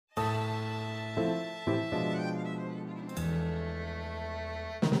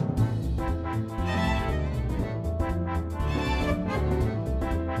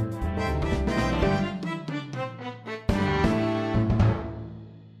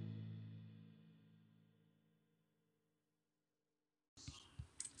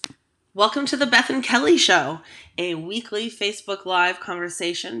Welcome to the Beth and Kelly Show, a weekly Facebook Live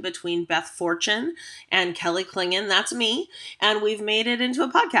conversation between Beth Fortune and Kelly Klingon, that's me, and we've made it into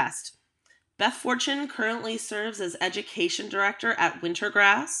a podcast. Beth Fortune currently serves as Education Director at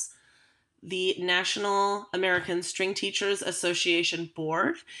Wintergrass, the National American String Teachers Association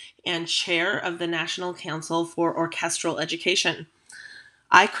Board, and Chair of the National Council for Orchestral Education.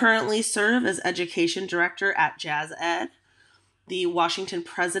 I currently serve as Education Director at Jazz Ed, the Washington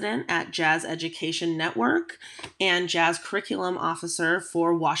President at Jazz Education Network, and Jazz Curriculum Officer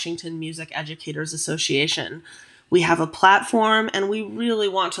for Washington Music Educators Association. We have a platform and we really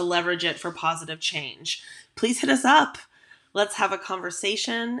want to leverage it for positive change. Please hit us up. Let's have a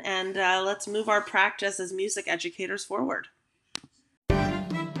conversation and let's move our practice as music educators forward.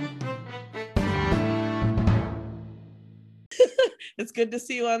 It's good to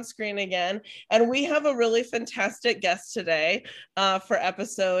see you on screen again. And we have a really fantastic guest today for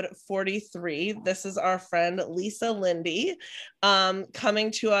episode 43. This is our friend Lisa Linde, coming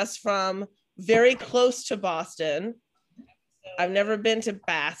to us from very close to Boston. I've never been to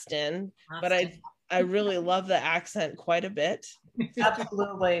Boston, but I really love the accent quite a bit.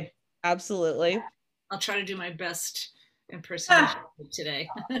 Absolutely. Absolutely. I'll try to do my best impersonation today.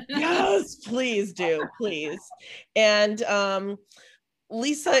 Yes, please do, please. And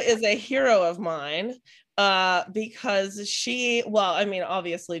Lisa is a hero of mine because she, well, I mean,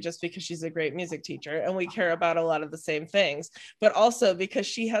 obviously just because she's a great music teacher and we care about a lot of the same things, but also because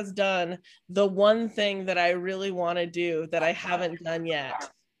she has done the one thing that I really want to do that I haven't done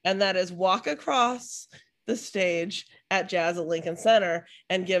yet. And that is walk across the stage at Jazz at Lincoln Center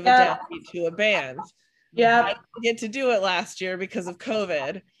and give a downbeat to a band. Yeah. I didn't get to do it last year because of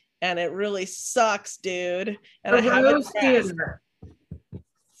COVID, and it really sucks, dude. And I haven't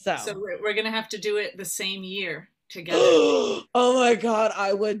So we're gonna have to do it the same year together. Oh my God,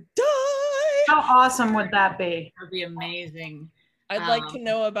 I would die. How awesome would that be? That'd be amazing. I'd like to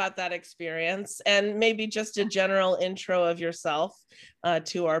know about that experience and maybe just a general intro of yourself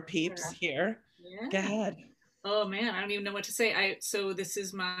to our peeps here. Yeah. Go ahead. Oh man, I don't even know what to say. So this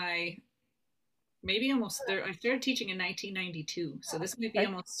is my maybe almost there. I started teaching in 1992, so this might be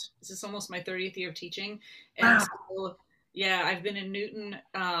almost my 30th year of teaching. And so, yeah, I've been in Newton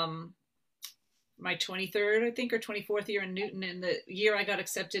my 23rd, I think, or 24th year in Newton. And the year I got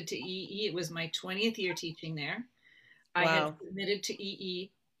accepted to EE, it was my 20th year teaching there. I had submitted to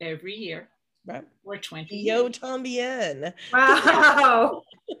EE every year for 20 years. Yo tambien. Wow.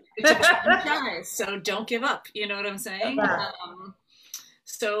 So don't give up. You know what I'm saying?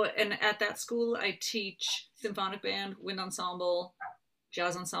 So, and at that school, I teach symphonic band, wind ensemble,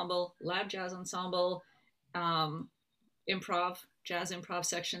 jazz ensemble, lab jazz ensemble, improv, jazz improv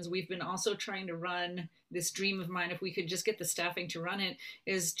sections. We've been also trying to run this dream of mine, if we could just get the staffing to run it,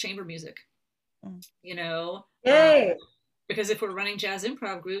 is chamber music. You know, because if we're running jazz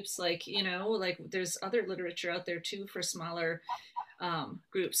improv groups, like, you know, like there's other literature out there too for smaller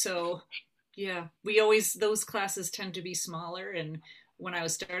groups. So yeah, those classes tend to be smaller. And when I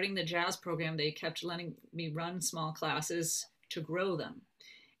was starting the jazz program, they kept letting me run small classes to grow them.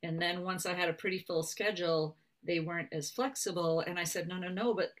 And then once I had a pretty full schedule, they weren't as flexible. And I said,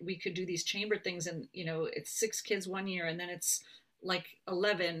 no, but we could do these chamber things. And, you know, it's 6 kids one year, and then it's like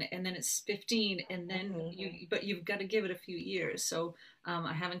 11, and then it's 15. And then but you've got to give it a few years. So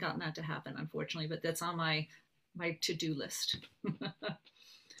I haven't gotten that to happen, unfortunately, but that's on my to-do list.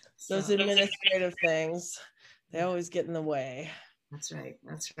 Those administrative things, they always get in the way. That's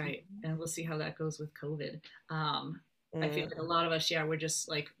right. And we'll see how that goes with COVID. I feel like a lot of us, we're just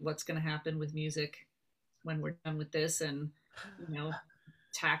like, what's going to happen with music when we're done with this? And, you know,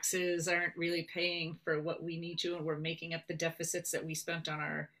 taxes aren't really paying for what we need to, and we're making up the deficits that we spent on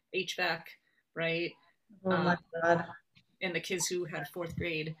our HVAC, right? Oh my God. And the kids who had 4th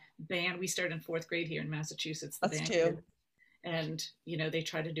grade band, we started in 4th grade here in Massachusetts. That's too. And, you know, they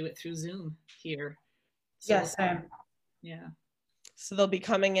try to do it through Zoom here. So, yes, same. Yeah. So they'll be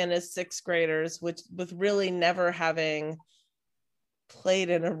coming in as 6th graders, with really never having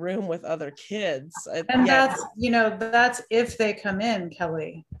played in a room with other kids. And that's if they come in,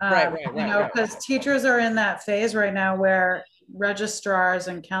 Kelly. Right. You know, because teachers are in that phase right now where registrars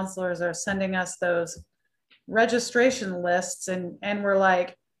and counselors are sending us those registration lists, and we're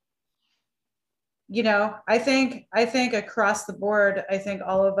like, you know, I think across the board, I think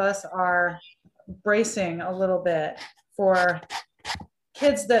all of us are bracing a little bit for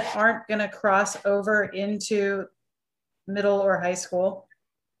kids that aren't going to cross over into middle or high school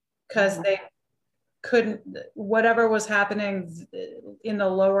because they couldn't, whatever was happening in the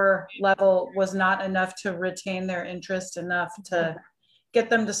lower level was not enough to retain their interest enough to get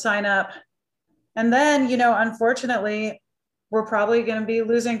them to sign up. And then, you know, unfortunately, we're probably going to be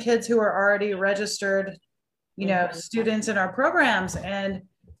losing kids who are already registered, you know, students in our programs. And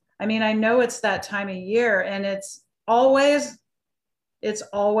I mean, I know it's that time of year, and it's always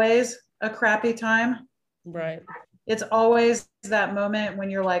a crappy time. Right. It's always that moment when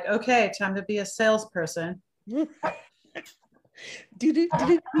you're like, okay, time to be a salesperson.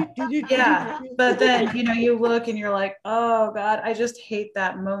 Yeah, but then, you know, you look and you're like, oh God, I just hate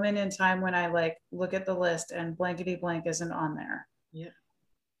that moment in time when I like look at the list and blankety blank isn't on there. Yeah.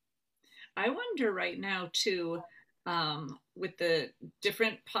 I wonder right now too, with the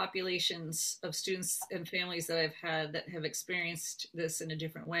different populations of students and families that I've had that have experienced this in a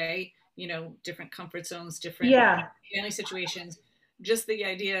different way, you know, different comfort zones, different family situations. Just the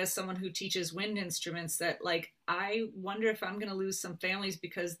idea as someone who teaches wind instruments that like, I wonder if I'm going to lose some families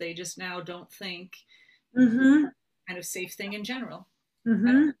because they just now don't think kind of safe thing in general.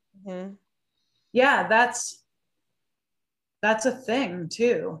 Yeah, that's a thing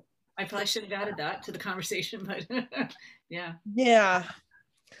too. I probably should have added that to the conversation, but yeah. Yeah.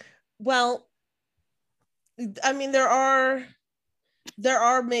 Well, I mean, there are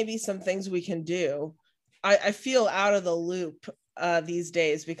maybe some things we can do. I feel out of the loop these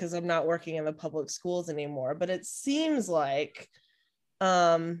days because I'm not working in the public schools anymore, but it seems like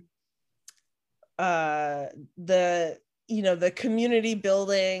the, you know, the community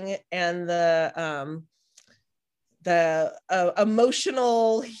building and the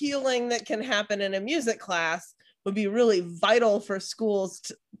emotional healing that can happen in a music class would be really vital for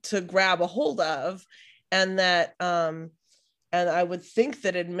schools to grab a hold of. And that and I would think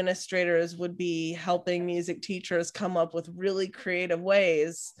that administrators would be helping music teachers come up with really creative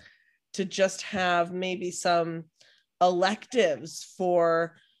ways to just have maybe some electives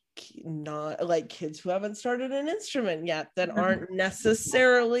for not like kids who haven't started an instrument yet that aren't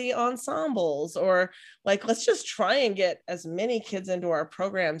necessarily ensembles, or like, let's just try and get as many kids into our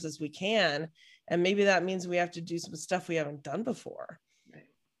programs as we can. And maybe that means we have to do some stuff we haven't done before. Right.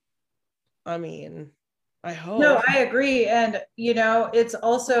 I mean, I hope. No, I agree. And, you know, it's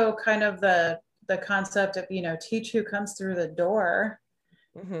also kind of the concept of, you know, teach who comes through the door.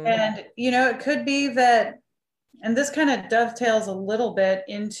 And, you know, it could be that, and this kind of dovetails a little bit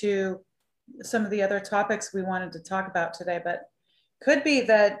into some of the other topics we wanted to talk about today, but could be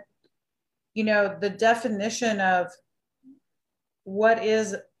that, you know, the definition of what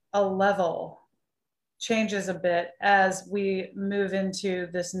is a level changes a bit as we move into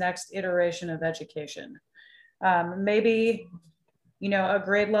this next iteration of education. Maybe, you know, a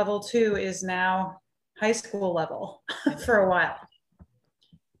grade level 2 is now high school level for a while.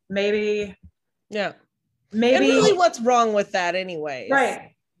 Maybe. Yeah. Maybe. And really, what's wrong with that anyway?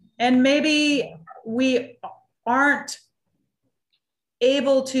 Right. And maybe we aren't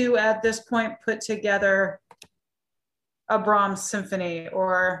able to, at this point, put together a Brahms symphony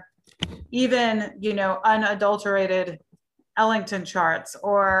or even, you know, unadulterated Ellington charts,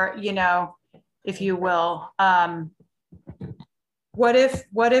 or, you know, if you will, what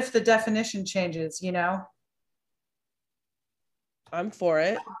if the definition changes, you know? I'm for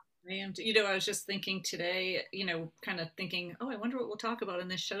it. And, you know, I was just thinking today, you know, kind of thinking, oh, I wonder what we'll talk about in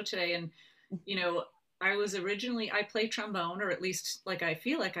this show today. And, you know, I play trombone, or at least like I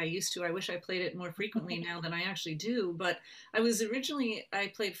feel like I used to. I wish I played it more frequently now than I actually do. But I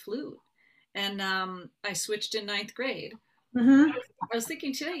played flute, and I switched in 9th grade. I was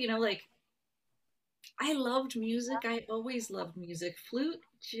thinking today, you know, like, I loved music. I always loved music. Flute,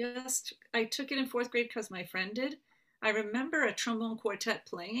 I took it in 4th grade because my friend did. I remember a trombone quartet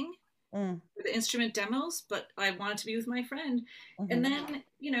playing the instrument demos, but I wanted to be with my friend. And then,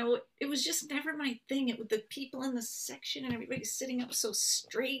 you know, it was just never my thing. It was the people in the section and everybody sitting up so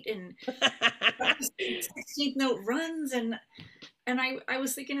straight and 16th note runs. And I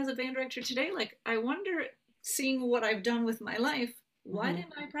was thinking as a band director today, like, I wonder, seeing what I've done with my life, why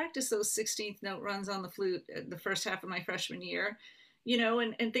didn't I practice those 16th note runs on the flute the first half of my freshman year? You know,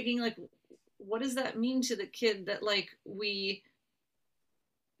 and thinking, like, what does that mean to the kid that, like, we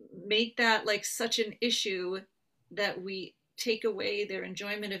make that like such an issue that we take away their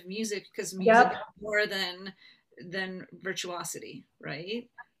enjoyment of music, because music is more than virtuosity, right?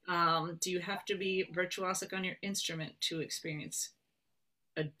 Do you have to be virtuosic on your instrument to experience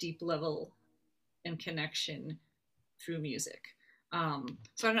a deep level and connection through music? So I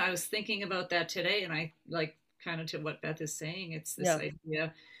don't know, I was thinking about that today, and I like, kind of to what Beth is saying, it's this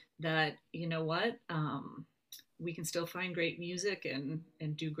idea that, you know what, we can still find great music and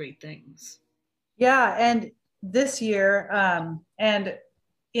do great things. Yeah, and this year, and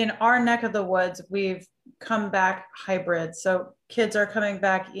in our neck of the woods, we've come back hybrid. So kids are coming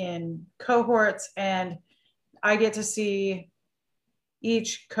back in cohorts, and I get to see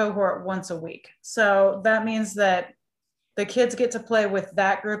each cohort once a week. So that means that the kids get to play with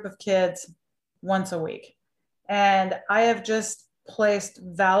that group of kids once a week. And I have just placed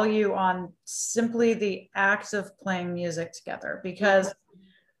value on simply the act of playing music together, because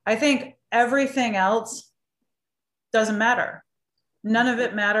I think everything else doesn't matter. None of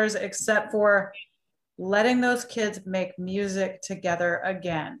it matters except for letting those kids make music together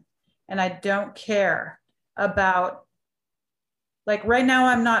again. And I don't care about, like right now,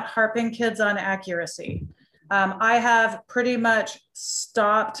 I'm not harping kids on accuracy. I have pretty much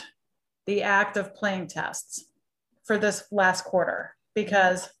stopped the act of playing tests for this last quarter,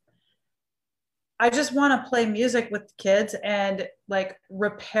 because I just want to play music with kids and like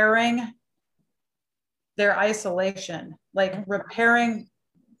repairing their isolation, like repairing,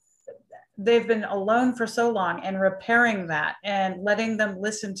 they've been alone for so long, and repairing that and letting them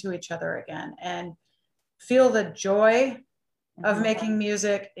listen to each other again and feel the joy of making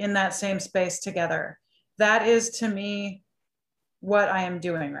music in that same space together. That is to me what I am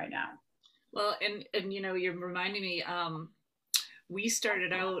doing right now. Well, and you know, you're reminding me, we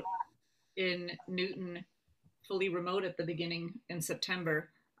started out in Newton fully remote at the beginning in September.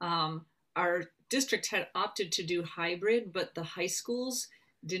 Our district had opted to do hybrid, but the high schools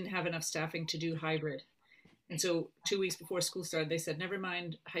didn't have enough staffing to do hybrid. And so 2 weeks before school started, they said, never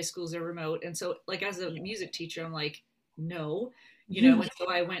mind, high schools are remote. And so like, as a music teacher, I'm like, no, you know, and so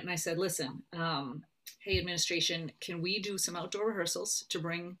I went and I said, listen, hey, administration, can we do some outdoor rehearsals to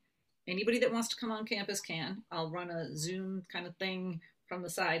bring anybody that wants to come on campus can. I'll run a Zoom kind of thing from the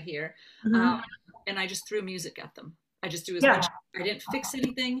side here. And I just threw music at them. I just threw as much. I didn't fix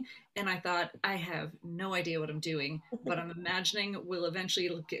anything. And I thought, I have no idea what I'm doing, but I'm imagining we'll eventually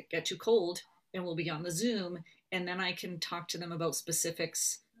it'll get too cold and we'll be on the Zoom. And then I can talk to them about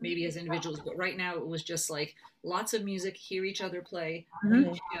specifics, maybe as individuals. But right now it was just like lots of music, hear each other play,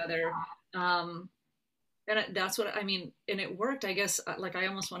 each other. And that's what I mean. And it worked, I guess. Like, I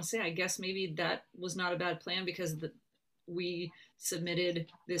almost want to say, I guess maybe that was not a bad plan, because we submitted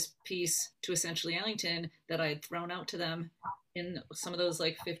this piece to essentially Ellington that I had thrown out to them in some of those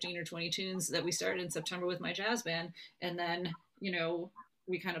like 15 or 20 tunes that we started in September with my jazz band. And then, you know,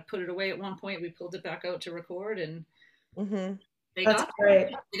 we kind of put it away at one point. We pulled it back out to record, and they got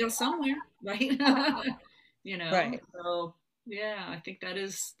somewhere, right? You know, right. So yeah, I think that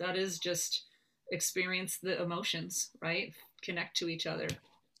is just experience the emotions, right? Connect to each other.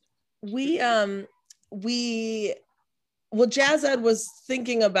 Well, Jazz Ed was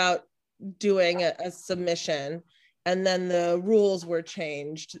thinking about doing a submission, and then the rules were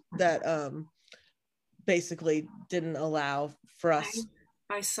changed that basically didn't allow for us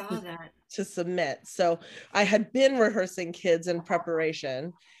I saw that to submit. So I had been rehearsing kids in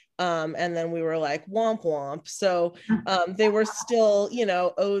preparation, and then we were like womp womp. So they were still, you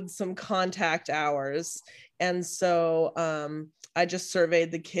know, owed some contact hours, and so I just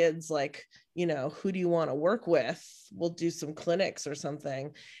surveyed the kids, like, you know, who do you want to work with? We'll do some clinics or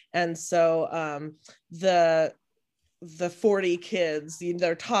something. And so the 40 kids,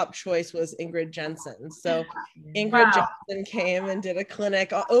 their top choice was Ingrid Jensen. So Ingrid Jensen came and did a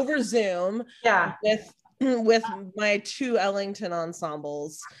clinic over Zoom with my 2 Ellington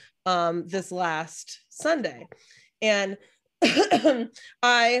ensembles this last Sunday. And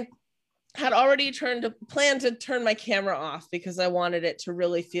I had already planned to turn my camera off because I wanted it to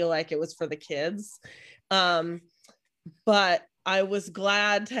really feel like it was for the kids. But I was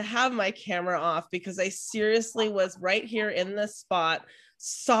glad to have my camera off, because I seriously was right here in this spot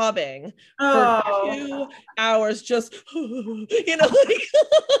sobbing for 2 hours, just, you know, like,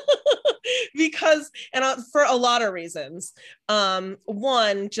 because, and for a lot of reasons.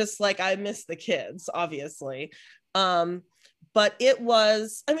 One, just like I miss the kids, obviously. But it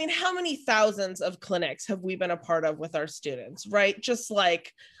was, I mean, how many thousands of clinics have we been a part of with our students, right? Just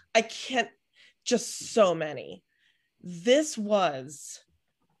like, I can't, just so many. This was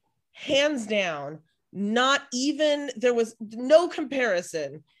hands down, not even, there was no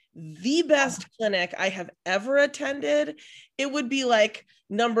comparison, the best clinic I have ever attended. It would be like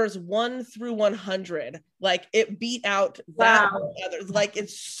numbers 1 through 100. Like, it beat out that others. Like,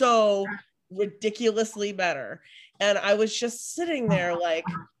 it's so ridiculously better. And I was just sitting there like,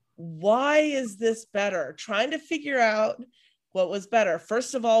 why is this better? Trying to figure out what was better.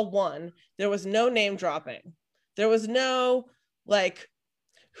 First of all, 1, there was no name dropping. There was no, like,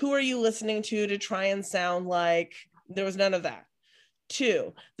 who are you listening to try and sound like? There was none of that.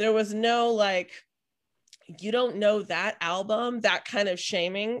 2, there was no, like, you don't know that album, that kind of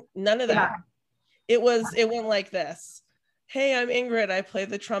shaming. None of that. It went like this. hey, I'm Ingrid, I play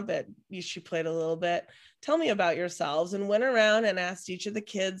the trumpet. She played a little bit. Tell me about yourselves, and went around and asked each of the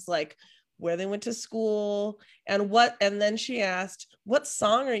kids like where they went to school and then she asked, what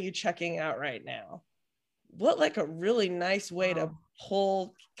song are you checking out right now? What like a really nice way to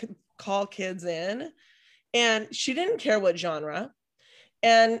call kids in. And she didn't care what genre.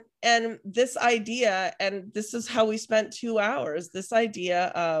 And this idea, and this is how we spent 2 hours, this idea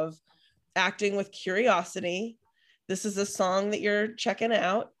of acting with curiosity. This is a song that you're checking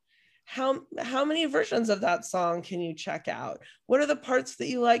out. How many versions of that song can you check out? What are the parts that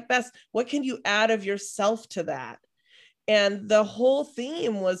you like best? What can you add of yourself to that? And the whole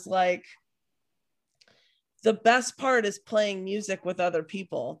theme was like, the best part is playing music with other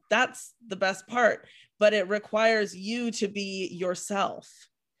people. That's the best part, but it requires you to be yourself.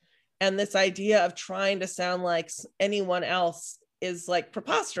 And this idea of trying to sound like anyone else is like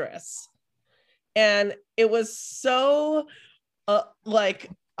preposterous. And it was so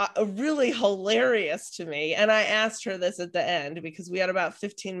really hilarious to me. And I asked her this at the end because we had about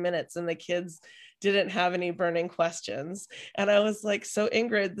 15 minutes and the kids didn't have any burning questions. And I was like, so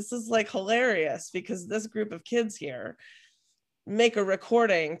Ingrid, this is like hilarious because this group of kids here make a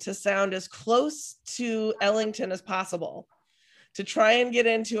recording to sound as close to Ellington as possible to try and get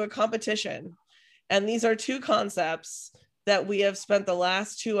into a competition. And these are two concepts that we have spent the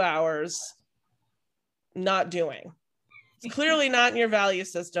last 2 hours not doing. It's clearly not in your value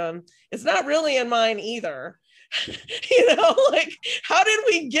system. It's not really in mine either. You know, like, how did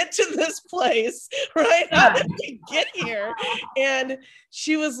we get to this place, right? How did we get here? And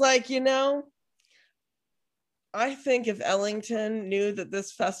she was like, you know, I think if Ellington knew that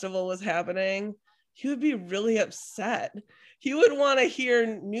this festival was happening, he would be really upset. He would want to hear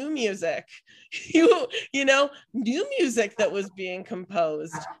new music, you know, new music that was being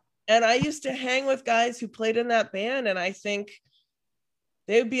composed. And I used to hang with guys who played in that band, and I think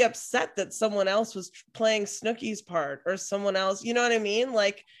they would be upset that someone else was playing Snooki's part or someone else, you know what I mean?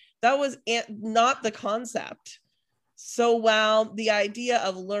 Like, that was not the concept. So while the idea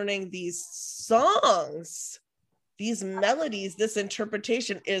of learning these songs, these melodies, this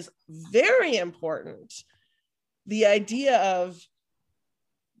interpretation is very important, the idea of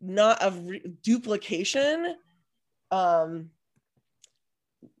duplication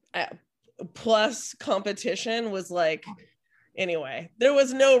plus competition was like, anyway, there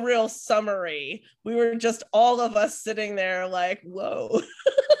was no real summary. We were just all of us sitting there like, whoa.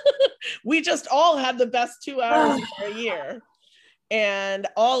 We just all had the best 2 hours of a year. And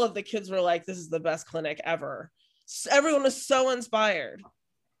all of the kids were like, this is the best clinic ever. Everyone was so inspired.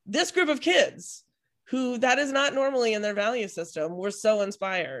 This group of kids who that is not normally in their value system were so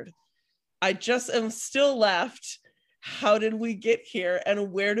inspired. I just am still left. How did we get here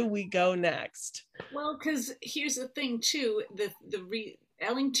and where do we go next? Well, because here's the thing too,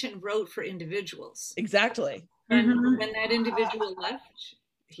 Ellington wrote for individuals. Exactly. And when that individual left,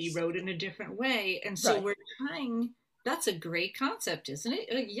 he wrote in a different way. And so we're trying, that's a great concept, isn't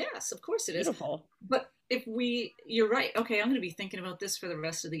it? Yes, of course it is. Beautiful. But you're right. Okay, I'm going to be thinking about this for the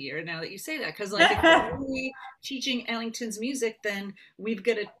rest of the year now that you say that. Because like, if we're really teaching Ellington's music, then we've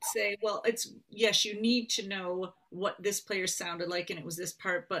got to say, well, yes, you need to know what this player sounded like and it was this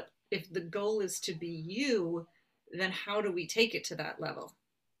part. But if the goal is to be you, then how do we take it to that level?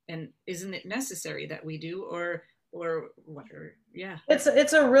 And isn't it necessary that we do, or whatever? Yeah.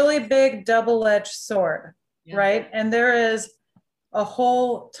 It's a really big double-edged sword, right? And there is a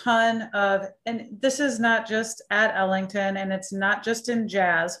whole ton of, and this is not just at Ellington, and it's not just in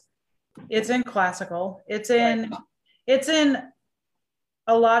jazz, it's in classical, it's in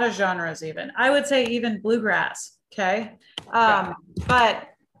a lot of genres, even I would say even bluegrass. Okay. But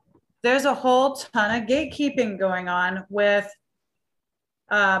there's a whole ton of gatekeeping going on with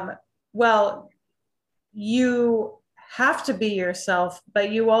well, you have to be yourself,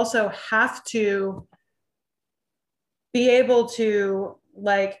 but you also have to be able to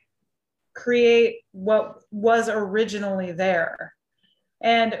like create what was originally there.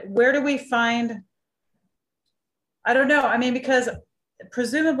 And where do we find, I don't know. I mean, because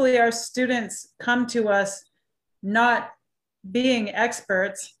presumably our students come to us not being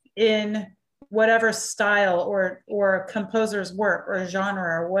experts in whatever style or composer's work or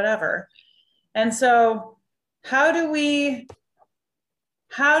genre or whatever. And so how do we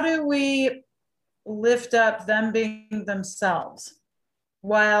lift up them being themselves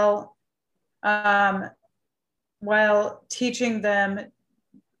while teaching them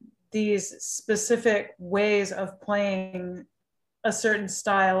these specific ways of playing a certain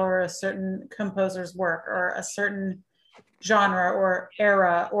style or a certain composer's work or a certain genre or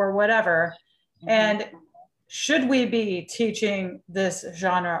era or whatever, and should we be teaching this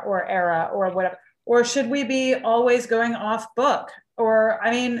genre or era or whatever? Or should we be always going off book? Or, I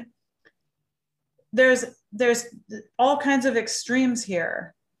mean, there's all kinds of extremes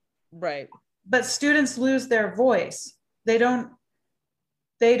here. Right. But students lose their voice. They don't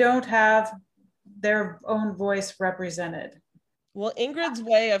have their own voice represented. Well, Ingrid's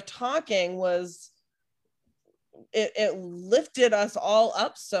way of talking was, it lifted us all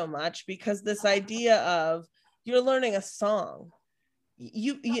up so much, because this idea of, you're learning a song.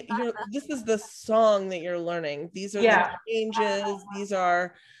 This is the song that you're learning. These are the changes. These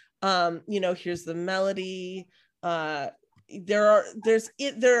are, here's the melody. There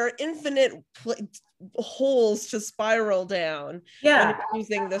are infinite holes to spiral down. Yeah. When you're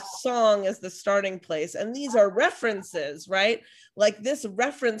using the song as the starting place, and these are references, right? Like, this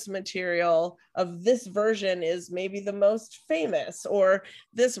reference material of this version is maybe the most famous, or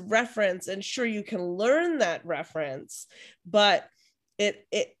this reference, and sure, you can learn that reference, but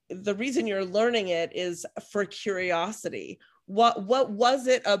the reason you're learning it is for curiosity. What was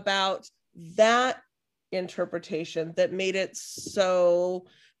it about that interpretation that made it so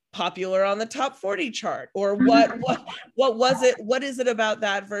popular on the top 40 chart? Or what was it? What is it about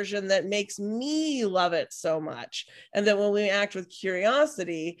that version that makes me love it so much? And then when we act with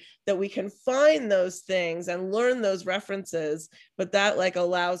curiosity, that we can find those things and learn those references, but that like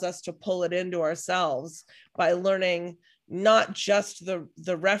allows us to pull it into ourselves by learning not just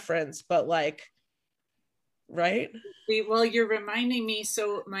the reference, but like, right? Well, you're reminding me,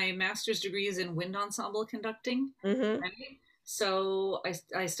 so my master's degree is in wind ensemble conducting, Mm-hmm. right? So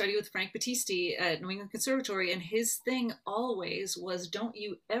I studied with Frank Battisti at New England Conservatory, and his thing always was, don't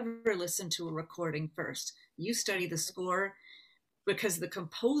you ever listen to a recording first. You study the score, because the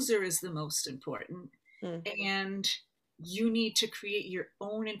composer is the most important. And you need to create your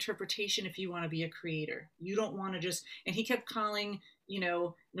own interpretation if you want to be a creator. You don't want to just, and he kept calling,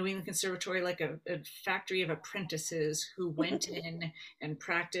 New England Conservatory like a factory of apprentices who went in and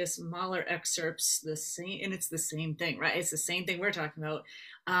practiced Mahler excerpts, the same, and it's the same thing, right? It's the same thing we're talking about.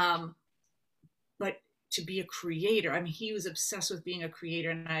 But to be a creator, I mean, he was obsessed with being a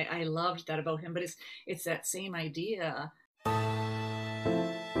creator, and I loved that about him, but it's that same idea.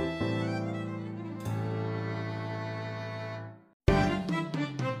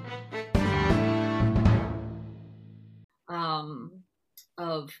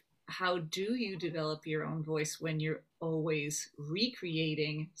 Of how do you develop your own voice when you're always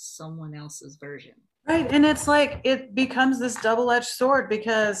recreating someone else's version? Right. And it's like, it becomes this double-edged sword,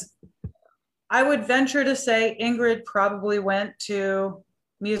 because I would venture to say Ingrid probably went to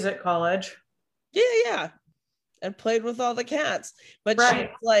music college. Yeah. And played with all the cats. But right.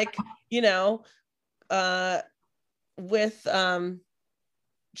 She's like,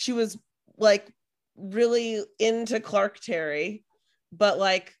 she was like really into Clark Terry, but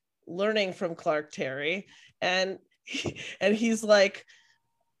like learning from Clark Terry. And he's like,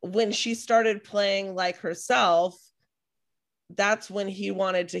 when she started playing like herself, that's when he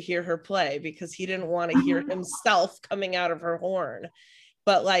wanted to hear her play, because he didn't want to hear himself coming out of her horn.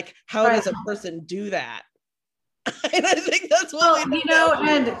 But like, how does a person do that? And I think that's what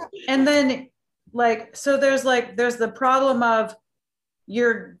and then like, so there's the problem of,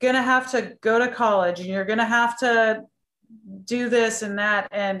 you're gonna have to go to college and you're gonna have to do this and that,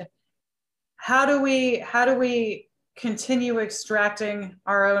 and how do we continue extracting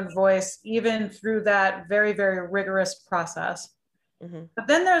our own voice even through that very, very rigorous process? But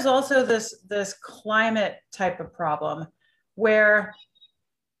then there's also this climate type of problem, where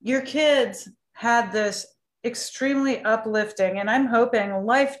your kids had this extremely uplifting, and I'm hoping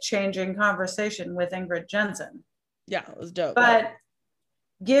life-changing conversation with Ingrid Jensen. Yeah, it was dope. But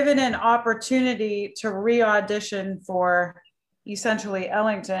given an opportunity to re-audition for essentially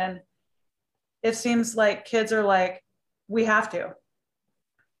Ellington, it seems like kids are like, we have to.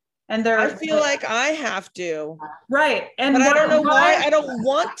 And I feel like I have to. Right. And but I don't know why I don't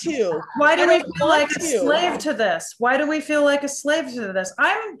want to. Why do we feel like a slave to this? Why do we feel like a slave to this?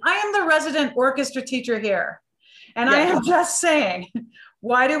 I am the resident orchestra teacher here. And I am just saying,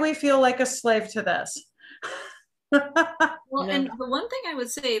 why do we feel like a slave to this? Well, and the one thing I would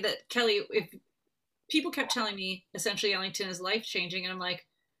say that, Kelly, if people kept telling me essentially Ellington is life-changing, and I'm like,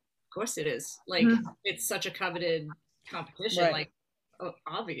 of course it is. Like, it's such a coveted competition, right. Like,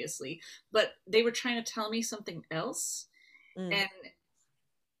 obviously. But they were trying to tell me something else. And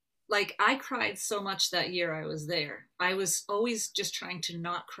like, I cried so much that year I was there. I was always just trying to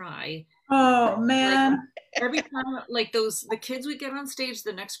not cry. Oh, man. Like, every time, like, the kids would get on stage,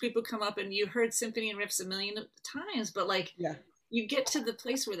 the next group would come up, and you heard symphony and riffs a million times, but like, you get to the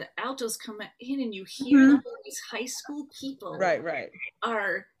place where the altos come in and you hear all these high school people right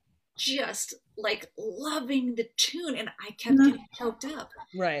are just like loving the tune, and I kept getting choked up.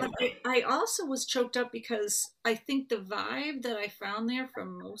 Right. But I also was choked up because I think the vibe that I found there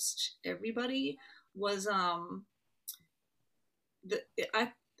from most everybody was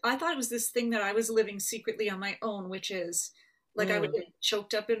I thought it was this thing that I was living secretly on my own, which is like I would get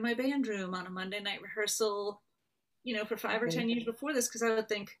choked up in my band room on a Monday night rehearsal, you know, for 5 or 10 years before this, because I would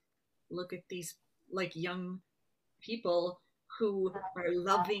think, look at these like young people who are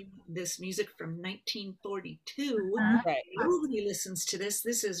loving this music from 1942. Right. Nobody listens to this.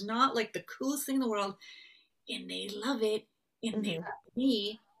 This is not like the coolest thing in the world, and they love it, and they love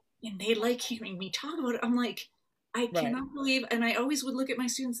me, and they like hearing me talk about it. I'm like, I cannot believe, and I always would look at my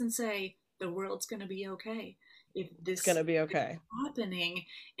students and say, the world's going to be okay if this is going to be okay happening.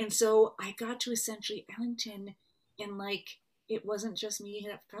 And so I got to essentially Ellington, and like it wasn't just me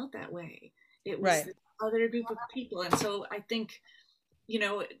that felt that way. It was this other group of people. And so I think, you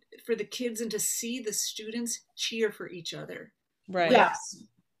know, for the kids and to see the students cheer for each other. Right. Yes.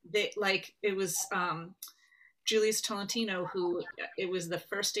 They like it was Julius Tolentino, who it was the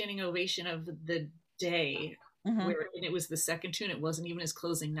first standing ovation of the day. Where, and it was the second tune, it wasn't even his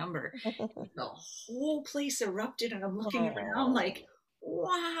closing number. The whole place erupted, and I'm looking around like,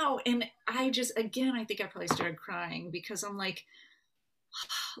 wow. And I just, again, I think I probably started crying because I'm like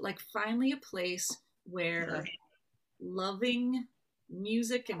finally a place where loving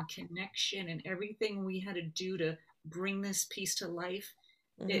music and connection and everything we had to do to bring this piece to life,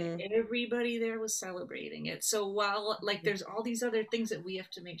 everybody there was celebrating it. So while like there's all these other things that we have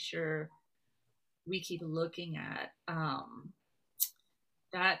to make sure we keep looking at,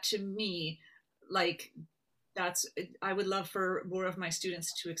 that to me, like I would love for more of my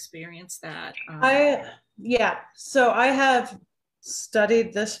students to experience that. So I have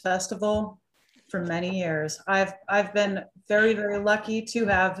studied this festival for many years. I've been very, very lucky to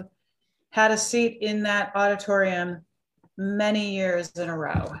have had a seat in that auditorium many years in a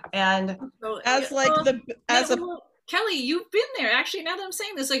row. And Kelly, you've been there. Actually, now that I'm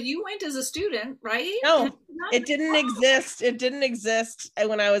saying this, like you went as a student, right? No, it didn't exist. It didn't exist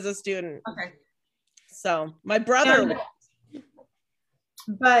when I was a student. Okay. So my brother.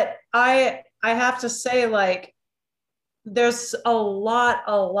 But I have to say, like, there's a lot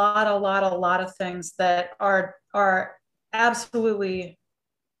of things that are absolutely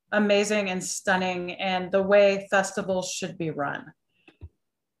amazing and stunning, and the way festivals should be run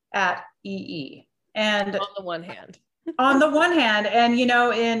at EE. And on the one hand, and you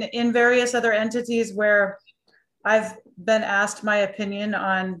know, in various other entities where I've been asked my opinion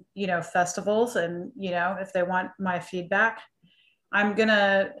on, you know, festivals, and you know, if they want my feedback, I'm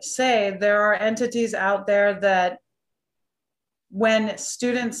gonna say there are entities out there that when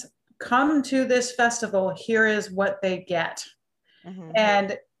students come to this festival, here is what they get.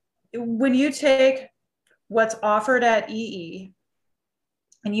 And when you take what's offered at EE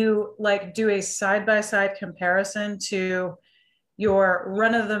and you like do a side-by-side comparison to your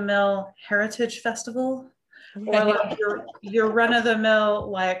run-of-the-mill heritage festival, or like your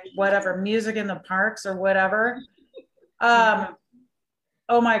run-of-the-mill, like whatever, music in the parks or whatever, oh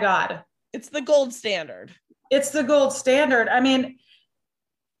my God. It's the gold standard. It's the gold standard. I mean,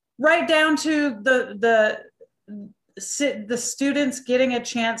 right down to the students getting a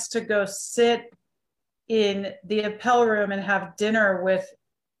chance to go sit in the Appel room and have dinner with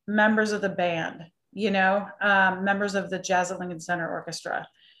members of the band, you know, members of the Jazz at Lincoln Center Orchestra,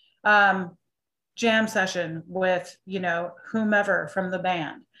 jam session with, you know, whomever from the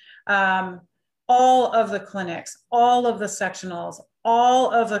band, all of the clinics, all of the sectionals, all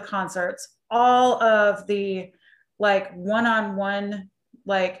of the concerts, all of the like one-on-one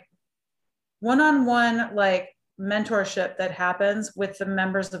like mentorship that happens with the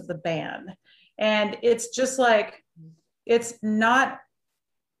members of the band. And it's just like,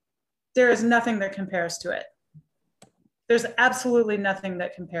 there is nothing that compares to it. There's absolutely nothing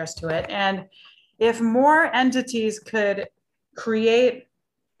that compares to it. And if more entities could create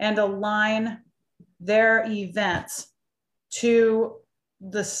and align their events to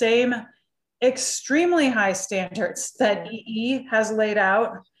the same extremely high standards that EE has laid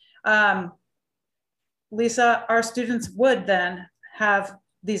out, Lisa, our students would then have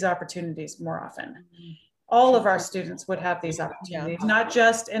these opportunities more often. All of our students would have these opportunities, not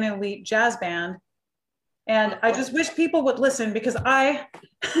just an elite jazz band. And I just wish people would listen, because I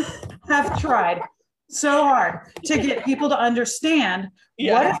have tried so hard to get people to understand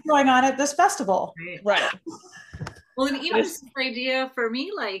what is going on at this festival. Right. Well, and even this idea for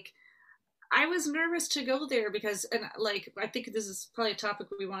me, like, I was nervous to go there because, and like, I think this is probably a topic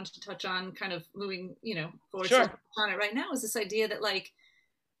we wanted to touch on, kind of moving, forward. Sure. So on it right now is this idea that, like,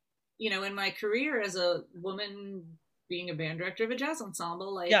 in my career as a woman being a band director of a jazz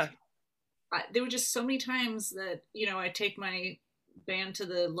ensemble, like, there were just so many times that, I take my band to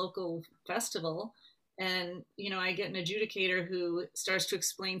the local festival and, I get an adjudicator who starts to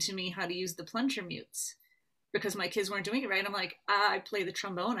explain to me how to use the plunger mutes because my kids weren't doing it right. I'm like, I play the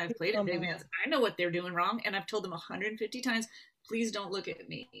trombone. I've played it big bands. I know what they're doing wrong. And I've told them 150 times, please don't look at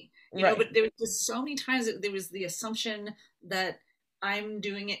me. You know, but there was just so many times that there was the assumption that I'm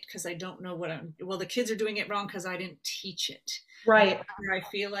doing it because I don't know the kids are doing it wrong because I didn't teach it. Right. And I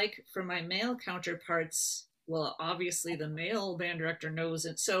feel like for my male counterparts, well, obviously the male band director knows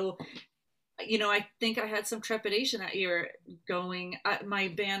it. So, I think I had some trepidation that year going, my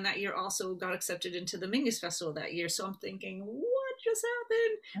band that year also got accepted into the Mingus Festival that year. So I'm thinking, what just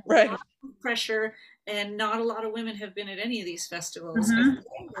happened? Right. Pressure. And not a lot of women have been at any of these festivals as a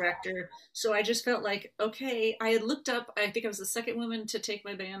band director. So I just felt like, okay, I had looked up, I think I was the second woman to take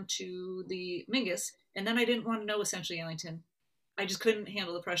my band to the Mingus. And then I didn't want to know Essentially Ellington. I just couldn't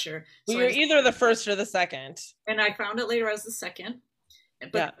handle the pressure. So you're either the first or the second. And I found out later I was the second.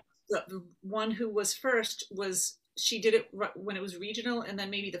 But the one who was first she did it when it was regional, and then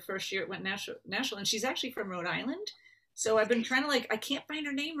maybe the first year it went national. And she's actually from Rhode Island. So I've been trying to I can't find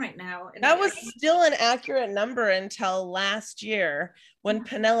her name right now. And that was still an accurate number until last year when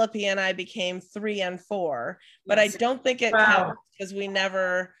Penelope and I became 3 and 4. But I don't think it counts because we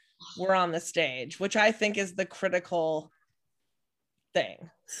never were on the stage, which I think is the critical thing.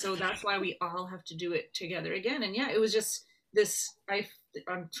 So that's why we all have to do it together again. And it was just this,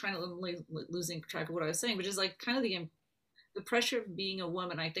 I'm trying to losing track of what I was saying, but just like kind of the pressure of being a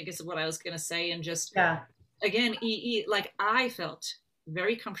woman, I think is what I was going to say. And just, again, like I felt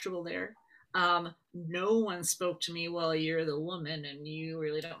very comfortable there. No one spoke to me, well, you're the woman and you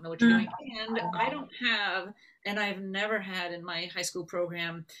really don't know what you're doing. And I don't have, and I've never had in my high school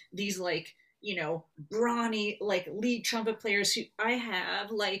program, these like, brawny, like lead trumpet players who I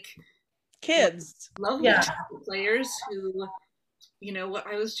have like kids, lovely trumpet players who, what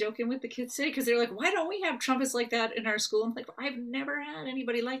I was joking with the kids today, because they're like, why don't we have trumpets like that in our school? I'm like, I've never had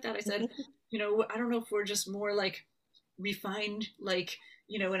anybody like that. I said, I don't know if we're just more like refined, like,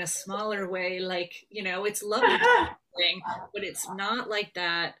 in a smaller way, like, it's lovely thing, but it's not like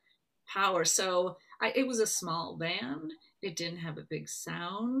that power. So it was a small band. It didn't have a big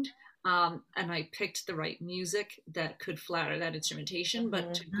sound. And I picked the right music that could flatter that instrumentation,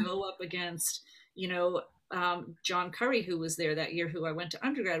 but to go up against, John Curry, who was there that year, who I went to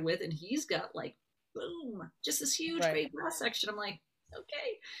undergrad with, and he's got like, boom, just this huge great brass section. I'm like,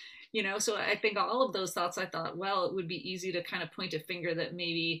 okay, so I think all of those thoughts, I thought, well, it would be easy to kind of point a finger that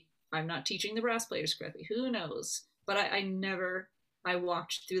maybe I'm not teaching the brass players correctly. Who knows? But I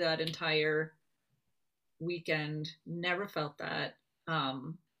walked through that entire weekend, never felt that,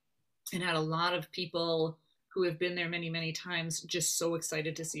 and had a lot of people who have been there many, many times, just so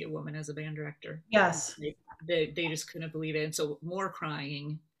excited to see a woman as a band director. Yes. They just couldn't believe it. And so more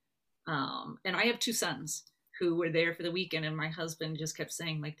crying. And I have 2 sons who were there for the weekend, and my husband just kept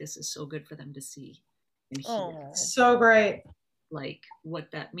saying, like, this is so good for them to see and hear. So great. Like what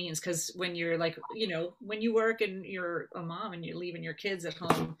that means. Because when you're like, when you work and you're a mom and you're leaving your kids at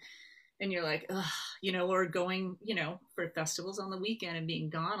home, and you're like, or going, for festivals on the weekend and being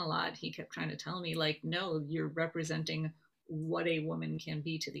gone a lot. He kept trying to tell me, like, no, you're representing what a woman can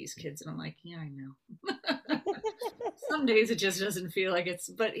be to these kids. And I'm like, yeah, I know. Some days it just doesn't feel like it's,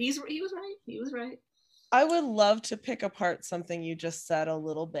 but he was right. He was right. I would love to pick apart something you just said a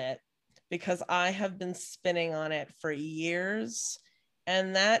little bit, because I have been spinning on it for years.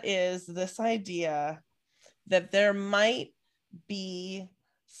 And that is this idea that there might be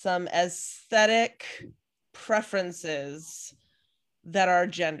some aesthetic preferences that are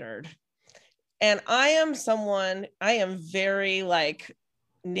gendered. And I am very like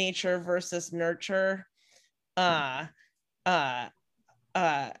nature versus nurture. I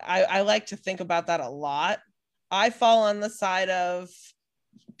like to think about that a lot. I fall on the side of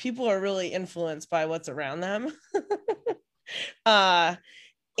people are really influenced by what's around them.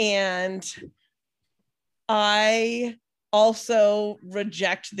 And I also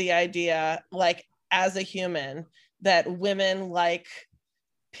reject the idea, like as a human, that women like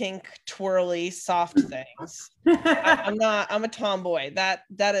pink, twirly, soft things. I'm a tomboy. That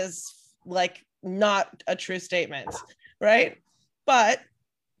is like not a true statement, right? But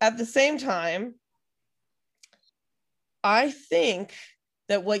at the same time, I think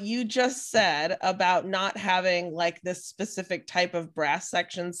that what you just said about not having like this specific type of brass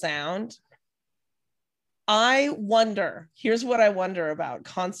section sound I wonder, here's what I wonder about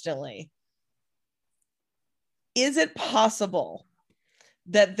constantly. Is it possible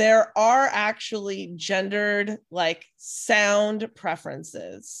that there are actually gendered, like, sound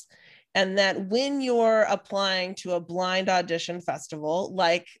preferences, and that when you're applying to a blind audition festival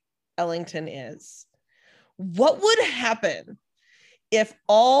like Ellington is, what would happen if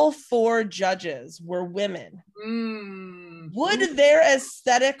all 4 judges were women? Would their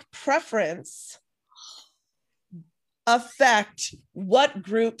aesthetic preference affect what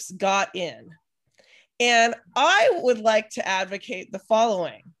groups got in? And I would like to advocate the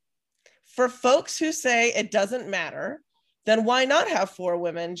following. For folks who say it doesn't matter, then why not have 4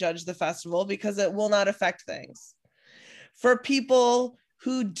 women judge the festival, because it will not affect things. For people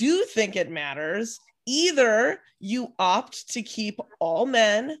who do think it matters, either you opt to keep all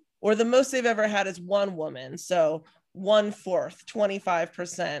men, or the most they've ever had is 1 woman. So 1/4,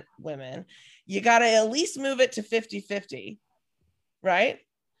 25% women. You got to at least move it to 50-50, right?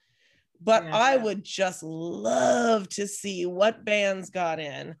 But yeah. I would just love to see what bands got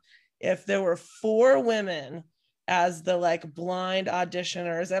in if there were 4 women as the, like, blind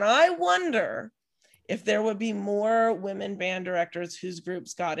auditioners. And I wonder if there would be more women band directors whose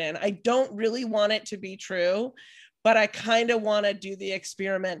groups got in. I don't really want it to be true, but I kind of want to do the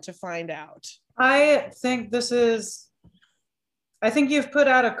experiment to find out. I think you've put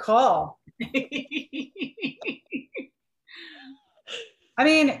out a call. I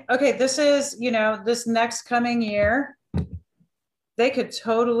mean, okay, this is, this next coming year, they could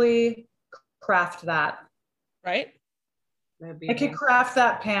totally craft that. Right? They could craft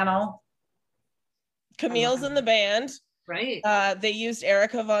that panel. Camille's in the band. Right. They used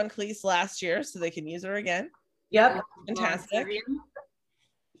Erica Von Cleese last year, so they can use her again. Yep. Fantastic.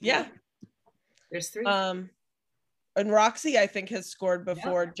 Yeah. There's 3. And Roxy, I think, has scored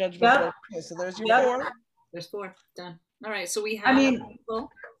before, judged before. Okay, so there's your 4. There's 4. Done. All right. So we have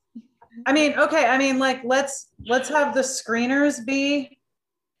people. Like, let's have the screeners be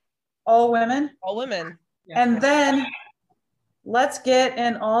all women. All women. Yeah. And then let's get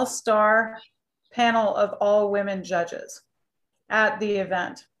an all-star panel of all women judges at the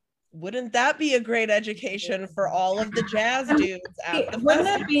event. Wouldn't that be a great education for all of the jazz dudes at the Wouldn't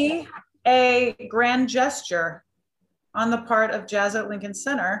festival? it be a grand gesture on the part of Jazz at Lincoln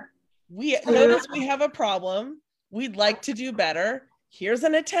Center? We notice we have a problem. We'd like to do better. Here's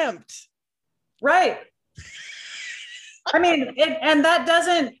an attempt. Right. I mean, and that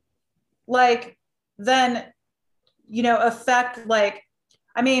doesn't, like, then, affect, like,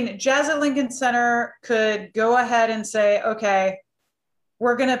 I mean, Jazz at Lincoln Center could go ahead and say, okay,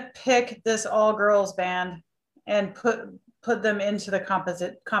 we're going to pick this all girls band and put them into the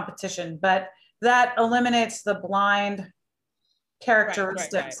competition, but that eliminates the blind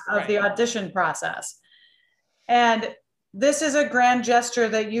characteristics of the audition process. And this is a grand gesture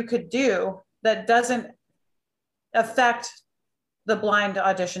that you could do that doesn't affect the blind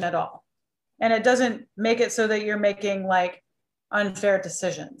audition at all. And it doesn't make it so that you're making, like, unfair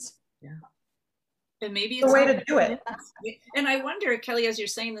decisions. Yeah. And maybe it's the way to do it. And I wonder, Kelly, as you're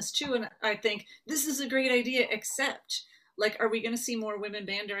saying this too, and I think this is a great idea, except, like, are we going to see more women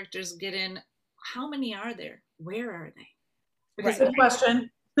band directors get in? How many are there? Where are they? Because good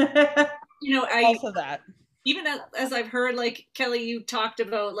question. Also that. Even as I've heard, like, Kelly, you talked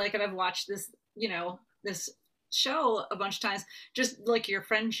about, like, and I've watched this, this show a bunch of times, just like your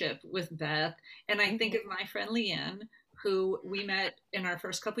friendship with Beth. And I think of my friend Leanne, who we met in our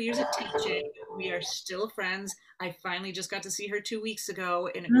first couple years of teaching. We are still friends. I finally just got to see her 2 weeks ago,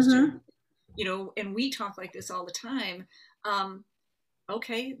 and it was just, and we talk like this all the time.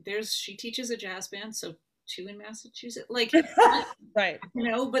 Okay, she teaches a jazz band, so 2 in Massachusetts, like, right.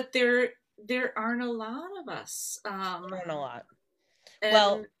 But there aren't a lot of us. There aren't a lot.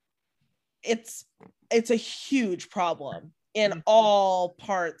 Well, it's a huge problem in all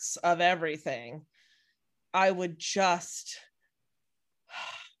parts of everything. I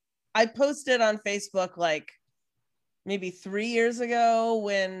posted on Facebook, like, maybe 3 years ago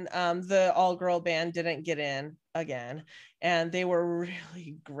when the all-girl band didn't get in again, and they were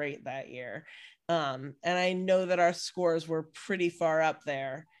really great that year. And I know that our scores were pretty far up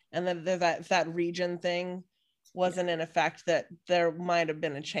there, and that that region thing wasn't in effect, that there might have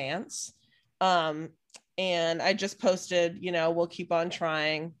been a chance. And I just posted, we'll keep on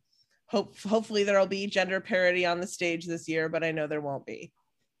trying. Hopefully there'll be gender parity on the stage this year, but I know there won't be.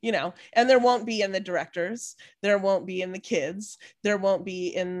 And there won't be in the directors, there won't be in the kids, there won't be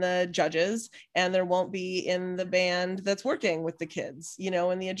in the judges, and there won't be in the band that's working with the kids,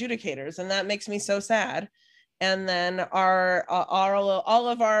 and the adjudicators. And that makes me so sad. And then all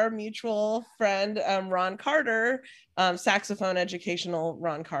of our mutual friend, Ron Carter, saxophone educational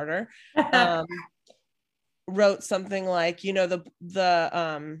Ron Carter, wrote something like, you know,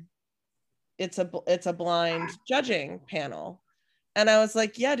 it's a blind judging panel. And I was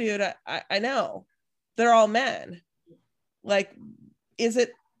like, yeah, dude, I know. They're all men. Like, is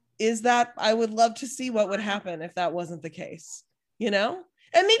that, I would love to see what would happen if that wasn't the case, you know?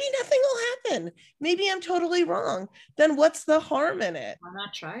 And maybe nothing will happen. Maybe I'm totally wrong. Then what's the harm in it? Why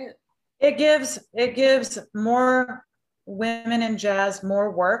not try it? It gives more women in jazz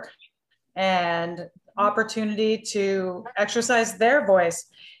more work and opportunity to exercise their voice.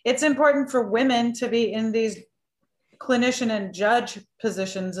 It's important for women to be in these clinician and judge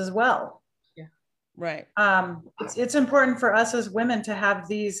positions as well. Yeah, right. It's important for us as women to have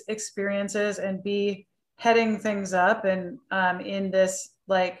these experiences and be heading things up and in this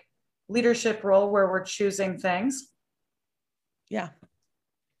like leadership role where we're choosing things. Yeah.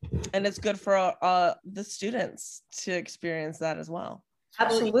 And it's good for the students to experience that as well.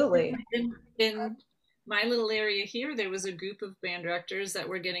 Absolutely. In my little area here, there was a group of band directors that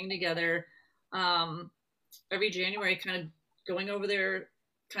were getting together every January, kind of going over their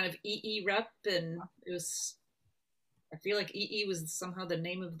kind of EE rep. And it was, I feel like EE was somehow the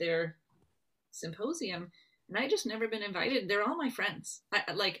name of their symposium. And I just never been invited. They're all my friends.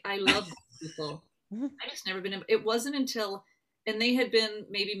 I love people. I just never been. It wasn't until, and they had been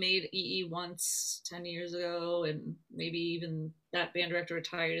maybe made EE once 10 years ago, and maybe even that band director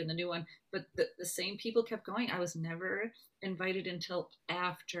retired and the new one. But the same people kept going. I was never invited until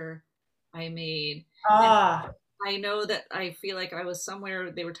after I made. I know that I feel like I was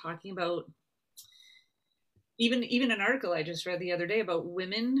somewhere, they were talking about, even an article I just read the other day about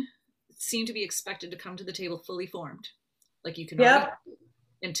women seem to be expected to come to the table fully formed. Like you can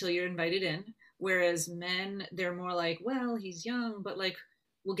until you're invited in. Whereas men, they're more like, well, he's young, but like,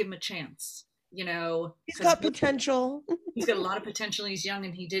 we'll give him a chance. You know, he's got potential. He's got a lot of potential. He's young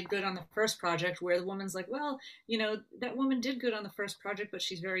and he did good on the first project, where the woman's like, well, you know, that woman did good on the first project, but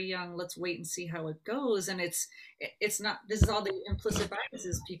she's very young. Let's wait and see how it goes. And it's not, this is all the implicit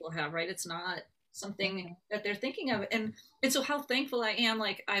biases people have, right? It's not something that they're thinking of. And so how thankful I am,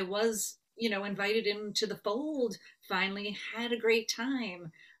 like I was, you know, invited into the fold, finally had a great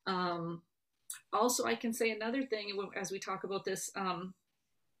time. Also, I can say another thing as we talk about this,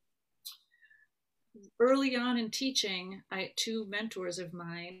 early on in teaching, two mentors of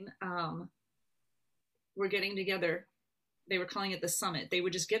mine were getting together. They were calling it the summit. They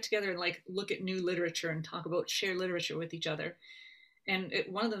would just get together and like look at new literature and talk about shared literature with each other. And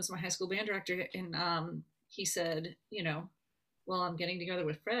one of them is my high school band director, and he said, you know, well, I'm getting together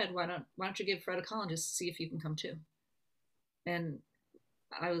with Fred. Why don't you give Fred a call and just see if you can come too? And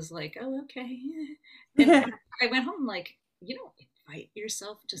I was like, oh, okay. And I went home like, you don't invite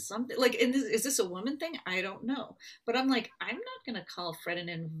yourself to something. Like, is this a woman thing? I don't know. But I'm like, I'm not going to call Fred and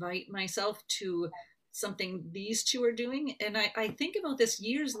invite myself to something these two are doing. And I think about this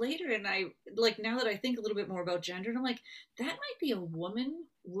years later, and I like, now that I think a little bit more about gender, and I'm like, that might be a woman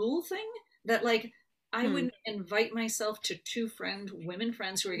rule thing, that like, I wouldn't invite myself to two women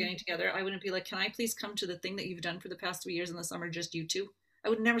friends who are getting together. I wouldn't be like, can I please come to the thing that you've done for the past 3 years in the summer, just you two? I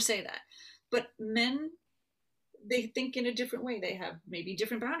would never say that. But men, they think in a different way. They have maybe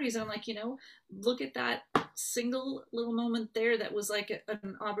different boundaries. And I'm like, you know, look at that single little moment there that was like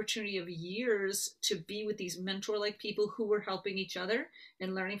an opportunity of years to be with these mentor-like people who were helping each other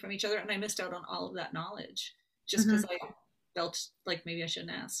and learning from each other. And I missed out on all of that knowledge just because I felt like maybe I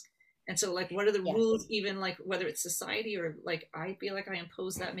shouldn't ask. And so like, what are the rules, even like whether it's society or like, I feel like I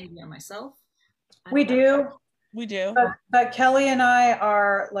impose that maybe on myself. We do. But Kelly and I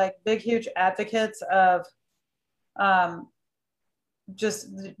are like big, huge advocates of just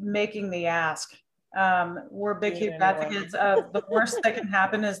making the ask. We're big, huge advocates of the worst that can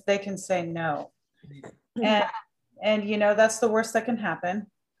happen is they can say no. And you know, that's the worst that can happen.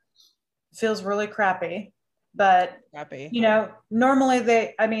 It feels really crappy, but you know, normally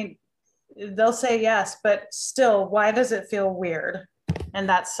they'll say yes, but still, why does it feel weird? And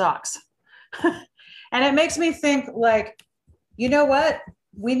that sucks. And it makes me think like, you know what?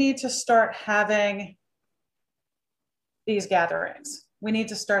 We need to start having these gatherings. We need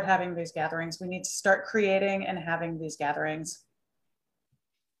to start having these gatherings. We need to start creating and having these gatherings.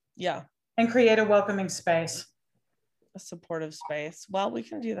 Yeah. And create a welcoming space. A supportive space. Well, we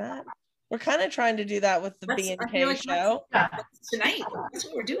can do that. We're kind of trying to do that with the B&K like show. Tonight. That's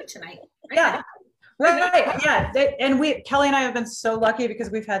what we're doing tonight. Right? Yeah. Right. Yeah. And Kelly and I have been so lucky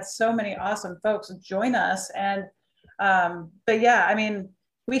because we've had so many awesome folks join us. And, but yeah, I mean,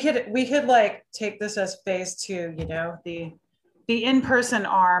 we could like take this as phase 2, you know, the in-person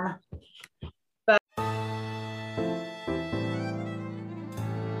arm.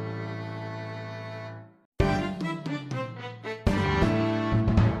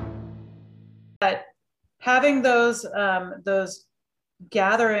 But having those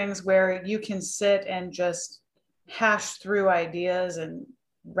gatherings where you can sit and just hash through ideas and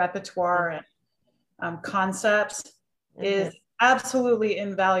repertoire and concepts is absolutely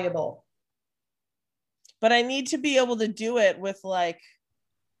invaluable. But I need to be able to do it with like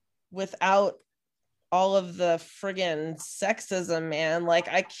without all of the friggin' sexism, man. Like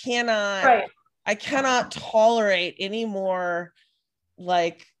I cannot tolerate any more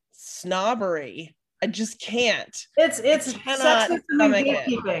like snobbery. I just can't. It's sexism and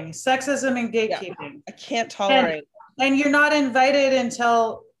gatekeeping. Sexism and gatekeeping. Yeah, I can't tolerate. And you're not invited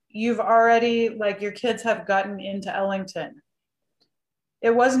until you've already, like, your kids have gotten into Ellington.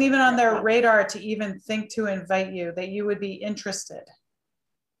 It wasn't even on their radar to even think to invite you, that you would be interested.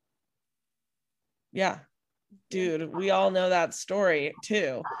 Yeah, dude, we all know that story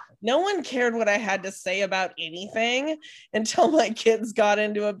too. No one cared what I had to say about anything until my kids got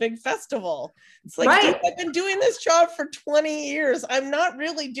into a big festival. It's like, dude, I've been doing this job for 20 years. I'm not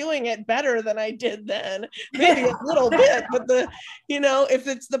really doing it better than I did then. Maybe a little bit, but if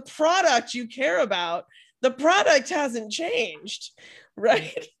it's the product you care about, the product hasn't changed,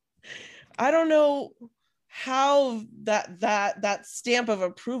 right? I don't know how that stamp of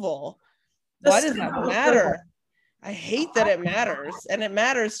approval, why does that matter? I hate that it matters, and it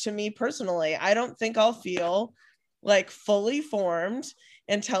matters to me personally. I don't think I'll feel like fully formed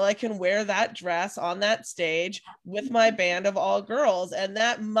until I can wear that dress on that stage with my band of all girls, and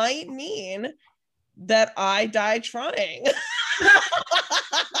that might mean that I die trying.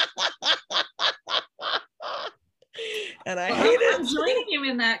 And I hate it. I'm joining you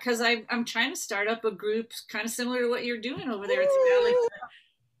in that because I'm trying to start up a group kind of similar to what you're doing over there. It's about like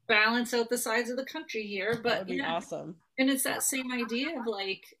balance out the sides of the country here, but that would be awesome. And it's that same idea of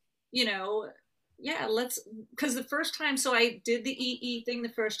like, let's, because the first time, so I did the EE thing the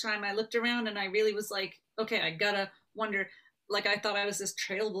first time, I looked around and I really was like, okay, I gotta wonder, like I thought I was this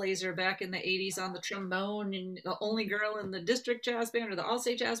trailblazer back in the 80s on the trombone and the only girl in the district jazz band or the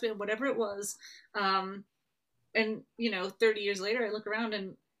all-state jazz band, whatever it was. And 30 years later, I look around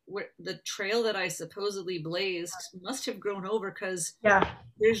and the trail that I supposedly blazed must have grown over because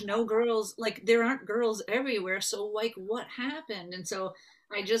there's no girls, like there aren't girls everywhere. So like what happened? And so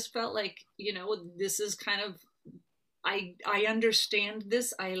I just felt like, this is kind of, I understand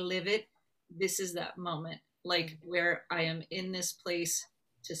this, I live it. This is that moment, like where I am in this place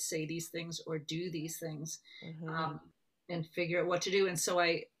to say these things or do these things, and figure out what to do. And so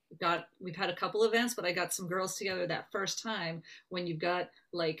we've had a couple events, but I got some girls together that first time when you've got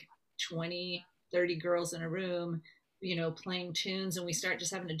like 20, 30 girls in a room, playing tunes, and we start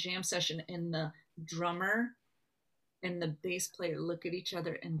just having a jam session, and the drummer and the bass player look at each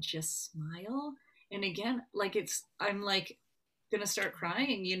other and just smile. And again, like I'm like gonna start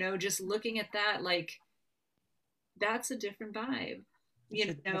crying, just looking at that, like that's a different vibe,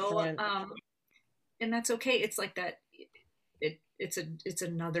 and that's okay. It's like that. It's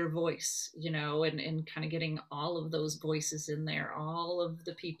another voice, and kind of getting all of those voices in there, all of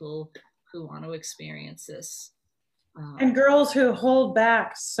the people who want to experience this. And girls who hold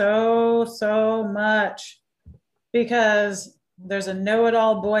back so much because there's a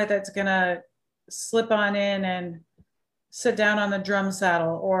know-it-all boy that's gonna slip on in and sit down on the drum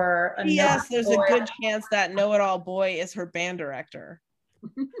saddle, or there's a good chance that know-it-all boy is her band director.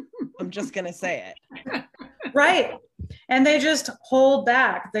 I'm just gonna say it. Right. And they just hold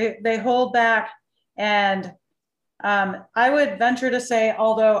back. They hold back. And I would venture to say,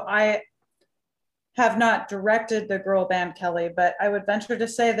 although I have not directed the girl band, Kelly, but I would venture to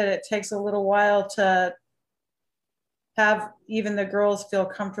say that it takes a little while to have even the girls feel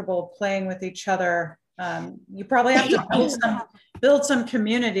comfortable playing with each other. You probably have to build some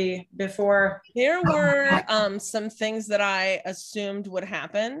community before. There were some things that I assumed would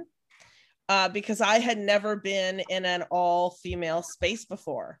happen. Because I had never been in an all-female space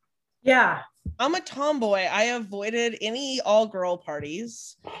before. Yeah. I'm a tomboy. I avoided any all-girl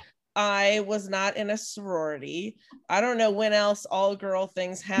parties. I was not in a sorority. I don't know when else all-girl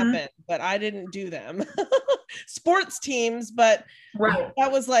things happen, but I didn't do them. Sports teams, but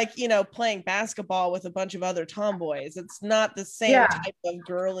that was like, playing basketball with a bunch of other tomboys. It's not the same type of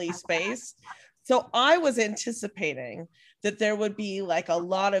girly space. So I was anticipating that there would be like a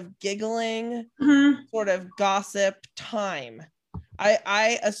lot of giggling, sort of gossip time.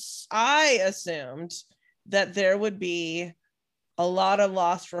 I assumed that there would be a lot of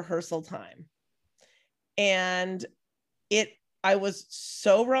lost rehearsal time. And I was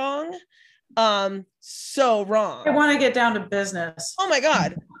so wrong. So wrong. I want to get down to business. Oh my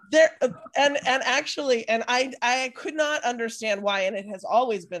God. And actually, and I could not understand why, and it has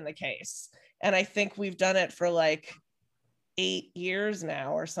always been the case. And I think we've done it for like 8 years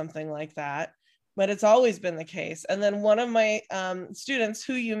now or something like that, but it's always been the case. And then one of my students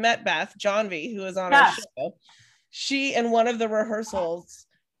who you met, Beth, Johnvi, who was on our show, she in one of the rehearsals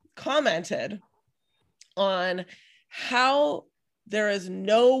commented on how there is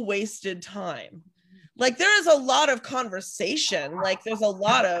no wasted time. Like there is a lot of conversation, like there's a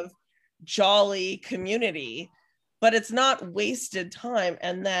lot of jolly community, but it's not wasted time.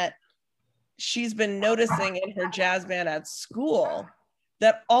 And that she's been noticing in her jazz band at school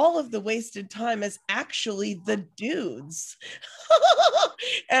that all of the wasted time is actually the dudes.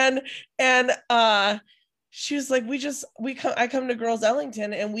 and she was like, I come to Girls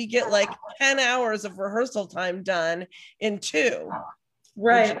Ellington and we get like 10 hours of rehearsal time done in 2.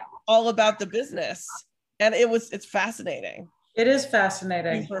 Right. All about the business. And it's fascinating. It is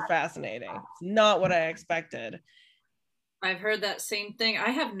fascinating. Super fascinating. It's not what I expected. I've heard that same thing. I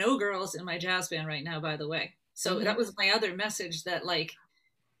have no girls in my jazz band right now, by the way. So that was my other message, that like,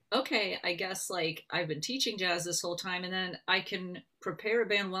 okay, I guess like I've been teaching jazz this whole time, and then I can prepare a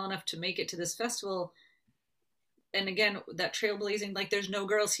band well enough to make it to this festival. And again, that trailblazing, like there's no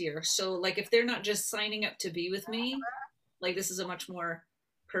girls here. So like if they're not just signing up to be with me, like this is a much more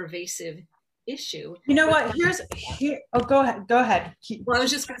pervasive issue. You know what? Go ahead. Well, I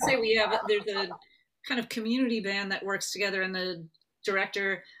was just gonna say there's a kind of community band that works together, and the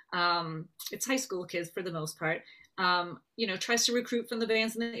director, it's high school kids for the most part, tries to recruit from the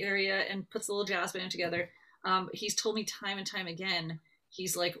bands in the area and puts a little jazz band together. He's told me time and time again,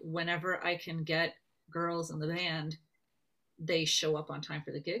 he's like, whenever I can get girls in the band, they show up on time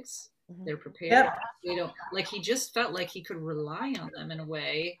for the gigs. They're prepared. Yep. They don't, like, he just felt like he could rely on them in a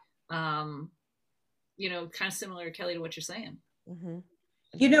way, kind of similar, Kelly, to what you're saying. Mm-hmm.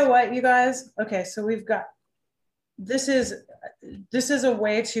 You know what, you guys? Okay, so we've got, this is a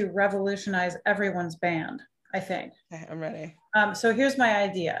way to revolutionize everyone's band, I think. Okay, I'm ready. So here's my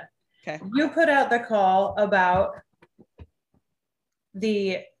idea. Okay. You put out the call about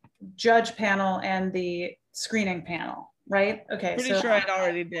the judge panel and the screening panel, right? Okay. Pretty sure I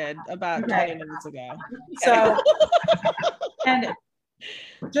already did about 20 minutes ago. So, and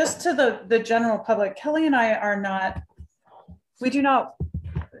just to the general public, Kelly and I we do not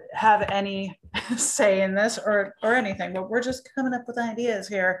have any say in this or anything, but we're just coming up with ideas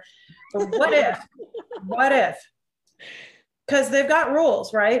here. But what if, because they've got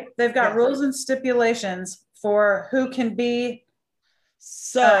rules, right? They've got rules and stipulations for who can be.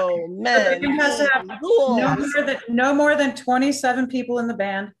 So many rules. No more than 27 people in the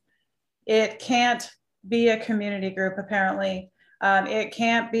band. It can't be a community group, apparently. It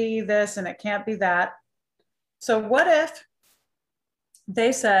can't be this and it can't be that. So what if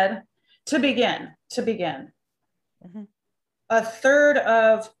they said, to begin, mm-hmm. a third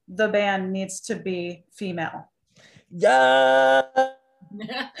of the band needs to be female. Yeah.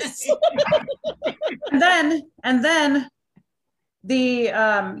 and then the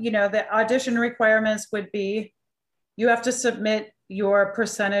the audition requirements would be, you have to submit your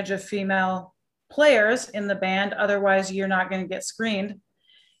percentage of female players in the band, otherwise you're not going to get screened.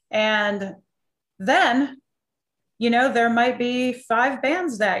 And then there might be 5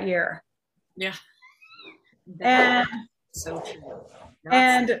 bands that year. Yeah. And so true.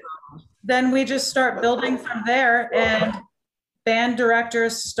 And then we just start building from there, and band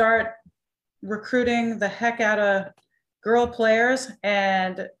directors start recruiting the heck out of girl players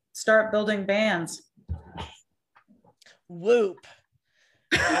and start building bands. Whoop.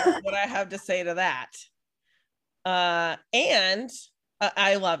 That's what I have to say to that. And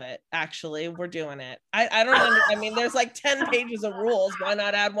I love it. Actually, we're doing it. I don't I mean, there's like 10 pages of rules. Why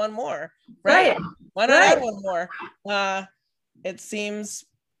not add one more? Right? Why not add one more? It seems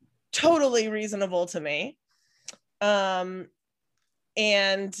totally reasonable to me.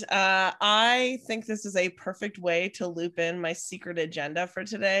 And I think this is a perfect way to loop in my secret agenda for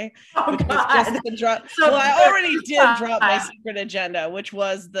today. Oh, I already did drop my secret agenda, which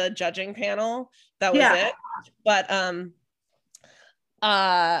was the judging panel. That was it. But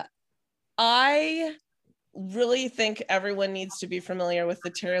I really think everyone needs to be familiar with the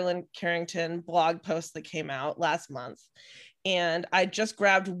Terry Lynn Carrington blog post that came out last month. And I just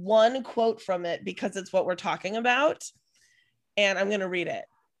grabbed one quote from it because it's what we're talking about. And I'm going to read it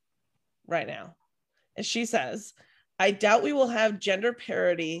right now. And she says, I doubt we will have gender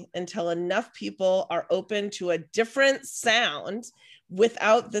parity until enough people are open to a different sound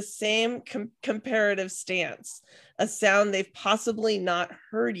without the same comparative stance, a sound they've possibly not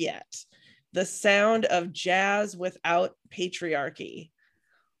heard yet, the sound of jazz without patriarchy.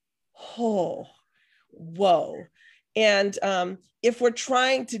 Oh, whoa. And if we're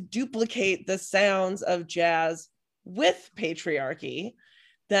trying to duplicate the sounds of jazz with patriarchy,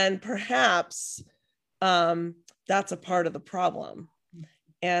 then perhaps that's a part of the problem.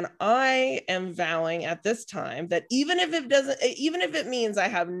 And I am vowing at this time that even if it means I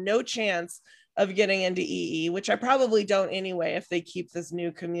have no chance of getting into EE, which I probably don't anyway if they keep this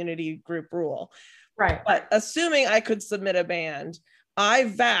new community group rule. Right. But assuming I could submit a band, I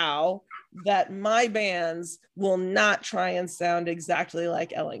vow that my bands will not try and sound exactly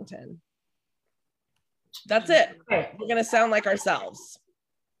like Ellington. That's it. We're going to sound like ourselves.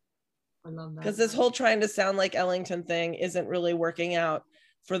 I love that. Because this whole trying to sound like Ellington thing isn't really working out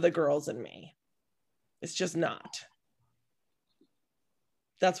for the girls and me. It's just not.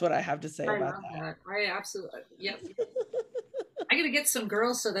 That's what I have to say about that. I absolutely, yep. I got to get some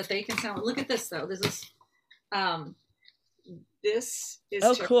girls so that they can sound. Look at this though. This is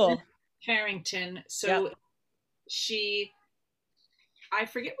oh cool. Carrington. So yep. I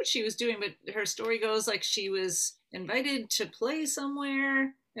forget what she was doing, but her story goes like she was invited to play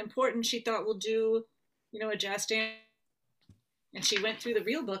somewhere important. She thought we'll do, a jazz stand. And she went through the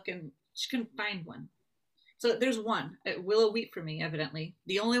real book and she couldn't find one. So there's one at Willow Wheat for me, evidently,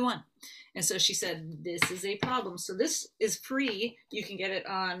 the only one. And so she said, this is a problem. So this is free. You can get it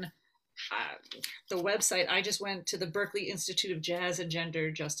on the website. I just went to the Berkeley Institute of Jazz and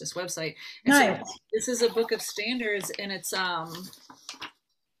Gender Justice website. And nice. So this is a book of standards, and it's Toshiko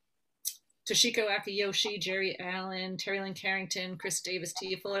Akiyoshi, Jerry Allen, Terry Lynn Carrington, Chris Davis,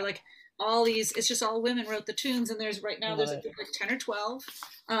 Tia Fuller, like all these, it's just all women wrote the tunes. And there's right now, there's like 10 or 12.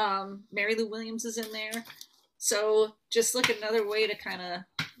 Mary Lou Williams is in there. So just like another way to kind of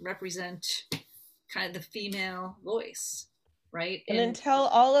represent kind of the female voice, right? And until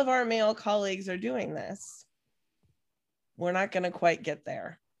all of our male colleagues are doing this, we're not going to quite get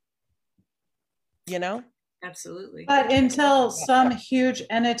there. Absolutely. But until some huge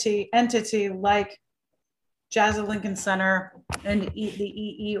entity like Jazz at Lincoln Center and the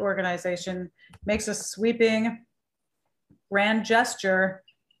EE organization makes a sweeping grand gesture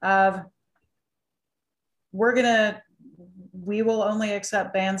of we will only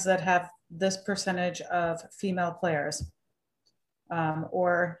accept bands that have this percentage of female players,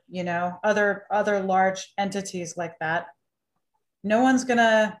 or other large entities like that. No one's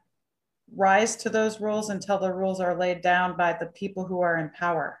gonna rise to those rules until the rules are laid down by the people who are in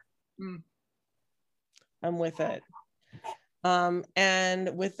power. I'm with it.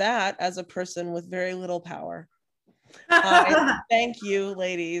 And with that, as a person with very little power, I thank you,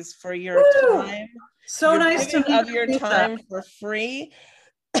 ladies, for your time. So nice to meet you. Of your time for free,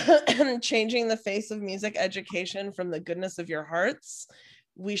 changing the face of music education from the goodness of your hearts.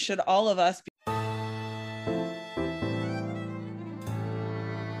 We should all of us be.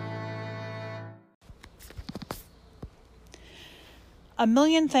 A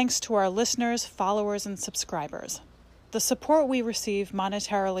million thanks to our listeners, followers, and subscribers. The support we receive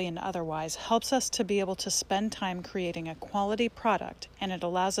monetarily and otherwise helps us to be able to spend time creating a quality product, and it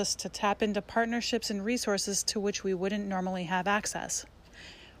allows us to tap into partnerships and resources to which we wouldn't normally have access.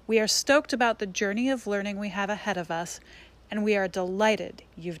 We are stoked about the journey of learning we have ahead of us, and we are delighted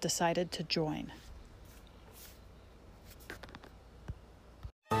you've decided to join.